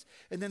Jesus.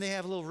 And then they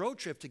have a little road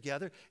trip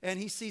together, and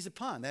he sees a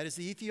pond. That is,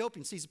 the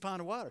Ethiopian sees a pond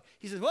of water.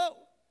 He says, whoa,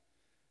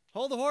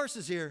 hold the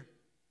horses here.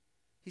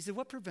 He said,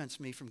 what prevents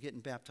me from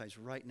getting baptized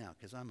right now?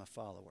 Because I'm a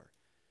follower.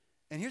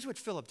 And here's what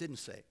Philip didn't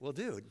say. Well,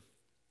 dude,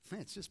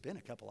 it's just been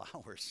a couple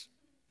hours.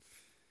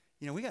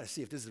 We got to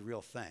see if this is the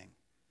real thing.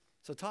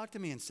 So talk to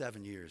me in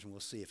 7 years, and we'll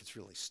see if it's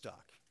really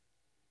stuck.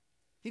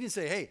 He didn't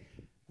say, hey,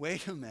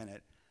 wait a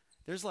minute.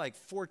 There's like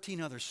 14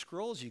 other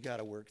scrolls you got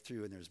to work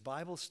through, and there's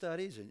Bible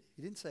studies, and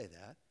he didn't say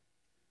that.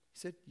 He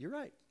said, you're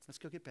right, let's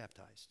go get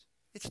baptized.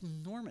 It's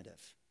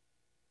normative.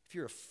 If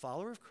you're a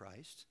follower of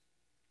Christ,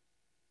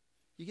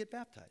 you get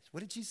baptized.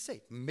 What did Jesus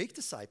say? Make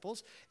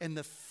disciples, and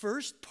the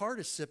first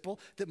participle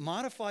that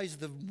modifies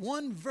the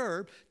one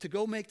verb to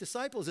go make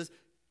disciples is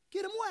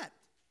get them wet,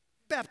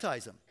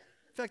 baptize them.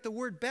 In fact, the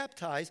word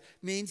baptize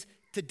means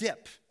to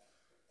dip.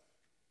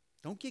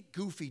 Don't get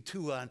goofy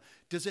too on,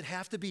 does it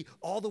have to be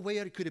all the way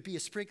out? Could it be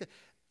a sprinkle?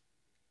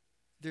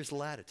 There's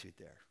latitude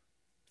there.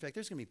 In fact,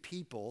 there's going to be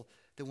people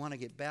that want to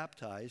get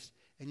baptized,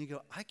 and you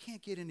go, I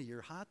can't get into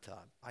your hot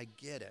tub. I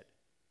get it.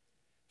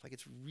 It's like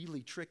it's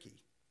really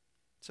tricky.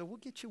 So we'll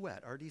get you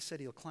wet. RD said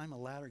he'll climb a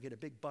ladder, get a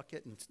big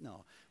bucket, and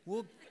no,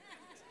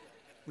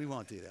 we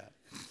won't do that.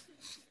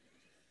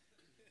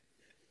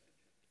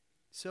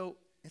 So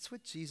it's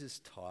what Jesus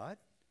taught.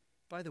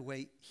 By the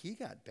way, he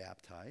got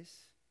baptized,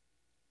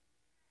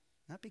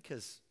 not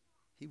because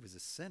he was a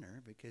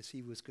sinner, because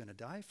he was going to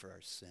die for our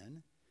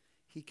sin.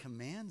 He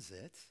commands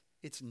it.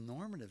 It's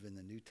normative in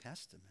the New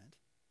Testament.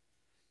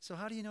 So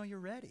how do you know you're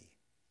ready?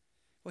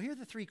 Well, here are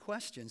the 3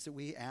 questions that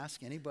we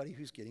ask anybody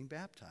who's getting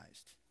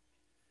baptized.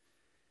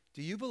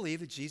 Do you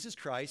believe that Jesus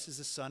Christ is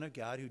the Son of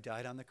God who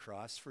died on the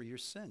cross for your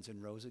sins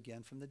and rose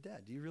again from the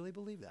dead? Do you really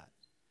believe that?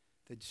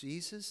 That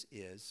Jesus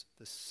is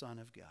the Son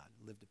of God,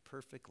 lived a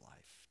perfect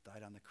life,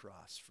 died on the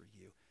cross for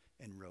you,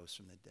 and rose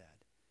from the dead.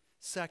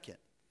 Second,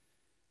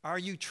 are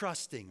you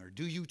trusting, or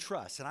do you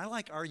trust? And I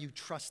like, are you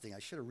trusting? I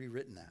should have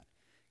rewritten that.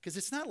 Because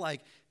it's not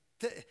like,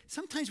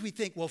 sometimes we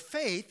think, well,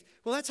 faith,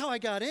 well, that's how I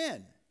got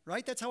in,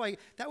 right?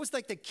 That was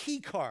like the key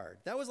card.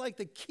 That was like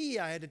the key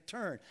I had to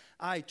turn.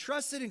 I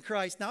trusted in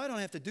Christ. Now I don't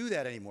have to do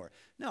that anymore.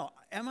 No,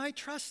 am I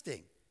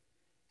trusting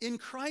in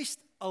Christ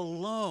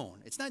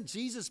alone? It's not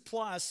Jesus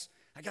plus,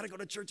 I got to go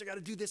to church, I got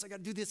to do this, I got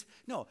to do this.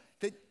 No,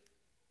 that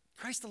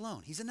Christ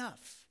alone, he's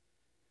enough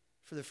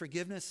for the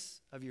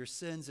forgiveness of your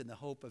sins and the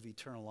hope of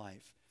eternal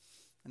life.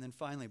 And then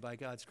finally, by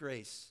God's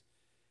grace,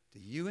 do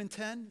you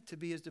intend to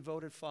be his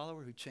devoted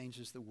follower who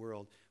changes the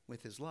world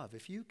with his love?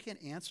 If you can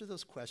answer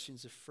those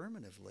questions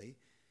affirmatively,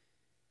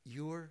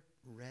 you're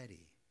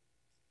ready.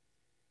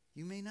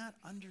 You may not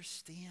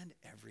understand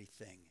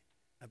everything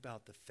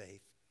about the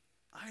faith.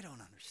 I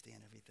don't understand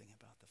everything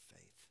about the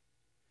faith.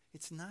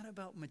 It's not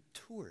about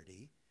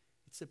maturity.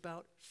 It's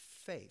about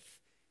faith.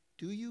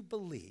 Do you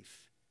believe?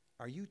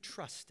 Are you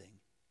trusting?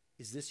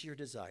 Is this your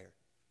desire?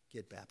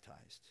 Get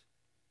baptized.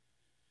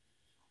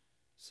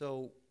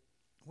 So,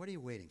 what are you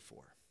waiting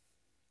for?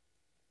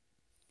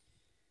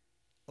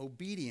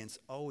 Obedience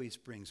always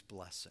brings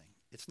blessing.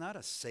 It's not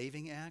a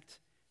saving act,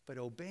 but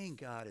obeying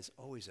God is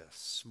always a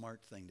smart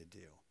thing to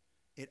do.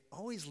 It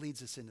always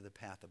leads us into the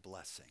path of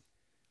blessing.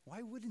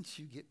 Why wouldn't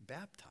you get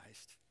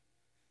baptized?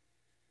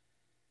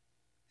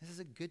 This is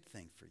a good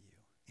thing for you.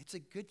 It's a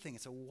good thing.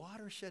 It's a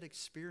watershed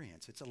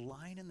experience. It's a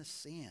line in the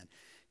sand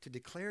to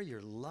declare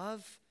your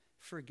love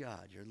for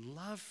God, your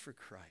love for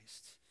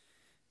Christ,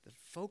 the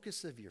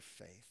focus of your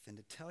faith, and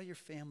to tell your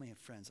family and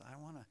friends, I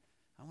want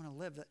to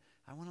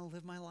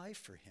live my life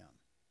for him.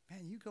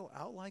 Man, you go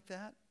out like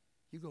that,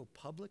 you go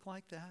public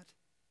like that,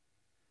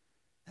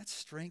 that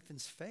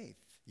strengthens faith.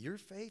 Your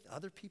faith,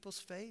 other people's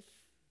faith.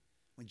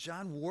 When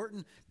John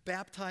Wharton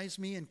baptized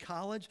me in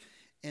college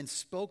and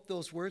spoke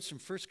those words from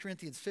 1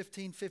 Corinthians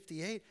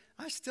 15:58,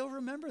 I still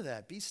remember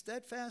that. Be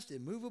steadfast,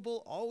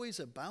 immovable, always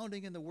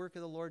abounding in the work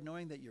of the Lord,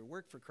 knowing that your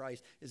work for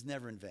Christ is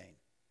never in vain.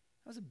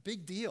 That was a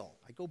big deal.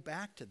 I go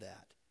back to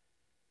that.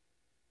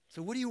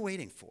 So what are you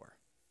waiting for?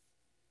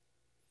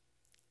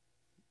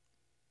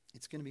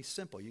 It's going to be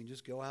simple. You can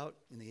just go out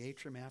in the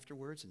atrium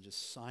afterwards and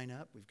just sign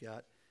up. We've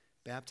got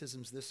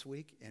baptisms this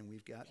week, and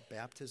we've got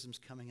baptisms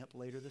coming up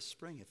later this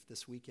spring if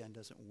this weekend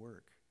doesn't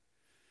work.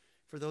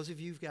 For those of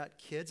you who've got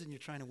kids and you're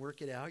trying to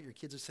work it out, your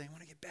kids are saying, I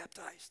want to get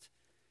baptized.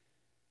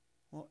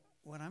 Well,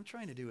 what I'm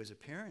trying to do as a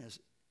parent is,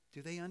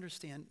 do they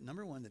understand,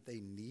 number one, that they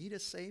need a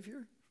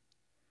Savior?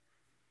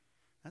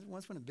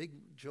 That's one of the big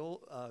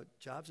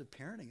jobs of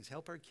parenting, is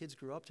help our kids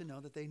grow up to know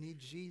that they need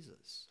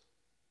Jesus.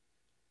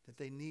 That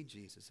they need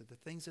Jesus. That the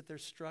things that they're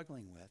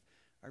struggling with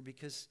are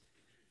because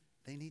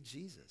they need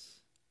Jesus.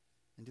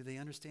 And do they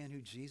understand who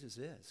Jesus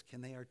is?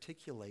 Can they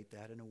articulate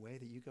that in a way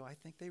that you go, I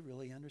think they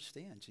really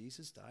understand.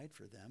 Jesus died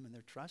for them, and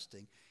they're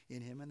trusting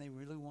in him, and they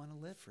really want to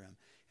live for him.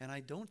 And I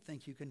don't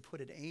think you can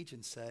put an age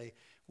and say,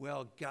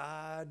 well,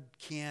 God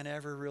can't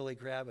ever really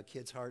grab a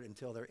kid's heart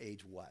until they're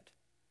age what?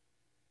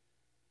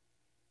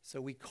 So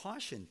we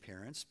caution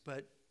parents,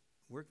 but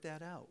work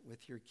that out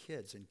with your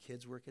kids, and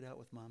kids work it out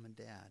with mom and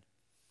dad.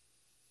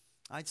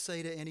 I'd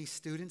say to any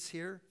students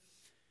here,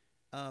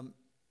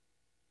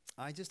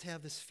 I just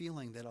have this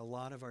feeling that a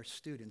lot of our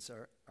students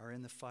are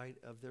in the fight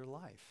of their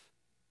life.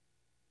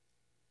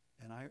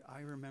 And I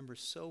remember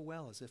so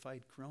well as if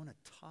I'd grown a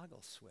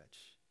toggle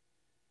switch.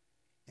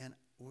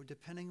 Or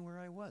depending where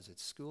I was, at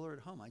school or at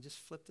home, I just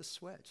flipped the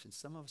switch. And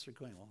some of us are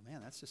going, well,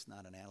 man, that's just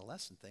not an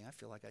adolescent thing. I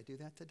feel like I do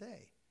that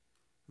today.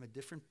 I'm a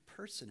different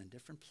person in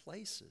different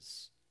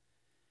places.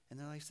 And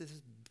then there's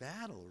this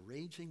battle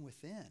raging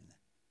within.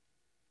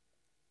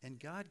 And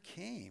God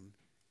came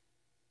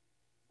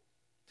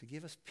to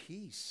give us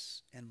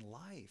peace and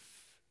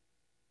life.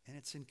 And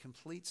it's in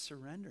complete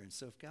surrender. And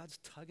so if God's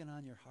tugging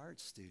on your heart,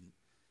 student,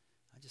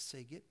 I just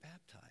say get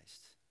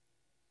baptized.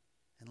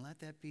 And let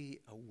that be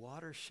a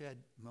watershed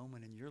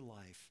moment in your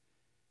life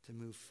to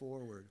move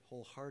forward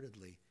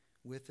wholeheartedly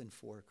with and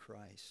for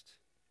Christ.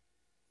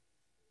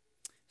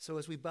 So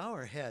as we bow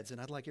our heads,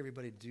 and I'd like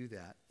everybody to do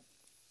that,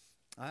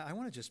 I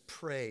want to just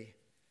pray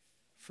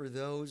for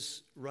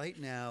those right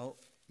now.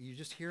 You're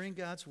just hearing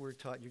God's word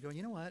taught. You're going,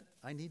 you know what?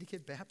 I need to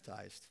get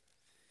baptized.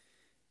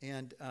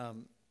 And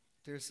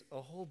there's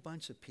a whole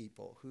bunch of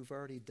people who've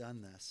already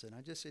done this. And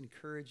I just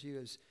encourage you,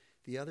 as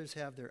the others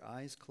have their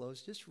eyes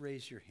closed, just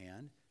raise your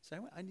hand. Say,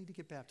 I need to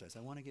get baptized.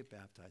 I want to get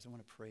baptized. I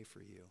want to pray for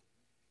you.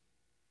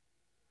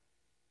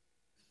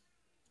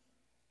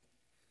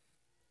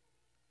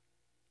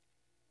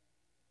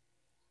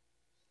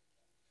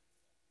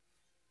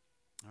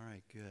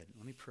 Good.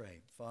 Let me pray.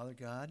 Father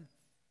God,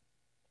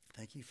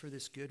 thank you for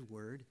this good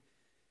word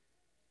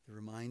that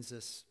reminds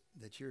us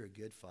that you're a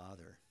good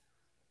Father.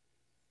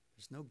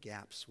 There's no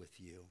gaps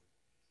with you.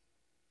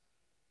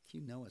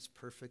 You know us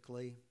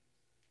perfectly,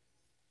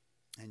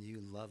 and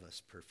you love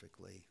us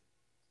perfectly.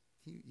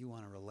 You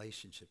want a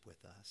relationship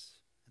with us.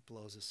 It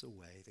blows us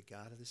away, the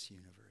God of this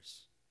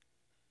universe.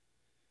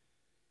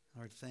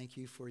 Lord, thank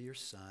you for your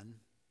Son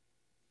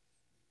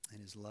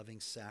and his loving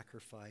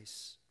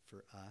sacrifice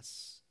for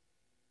us.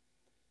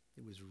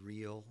 It was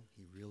real.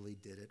 He really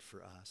did it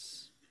for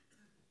us.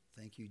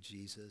 Thank you,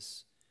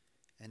 Jesus.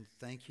 And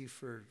thank you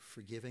for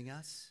forgiving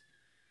us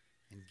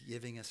and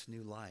giving us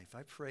new life.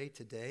 I pray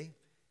today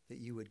that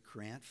you would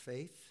grant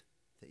faith,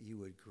 that you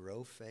would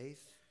grow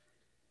faith,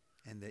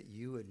 and that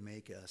you would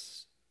make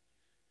us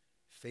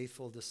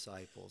faithful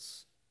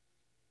disciples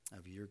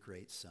of your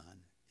great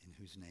Son, in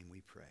whose name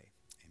we pray.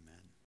 Amen.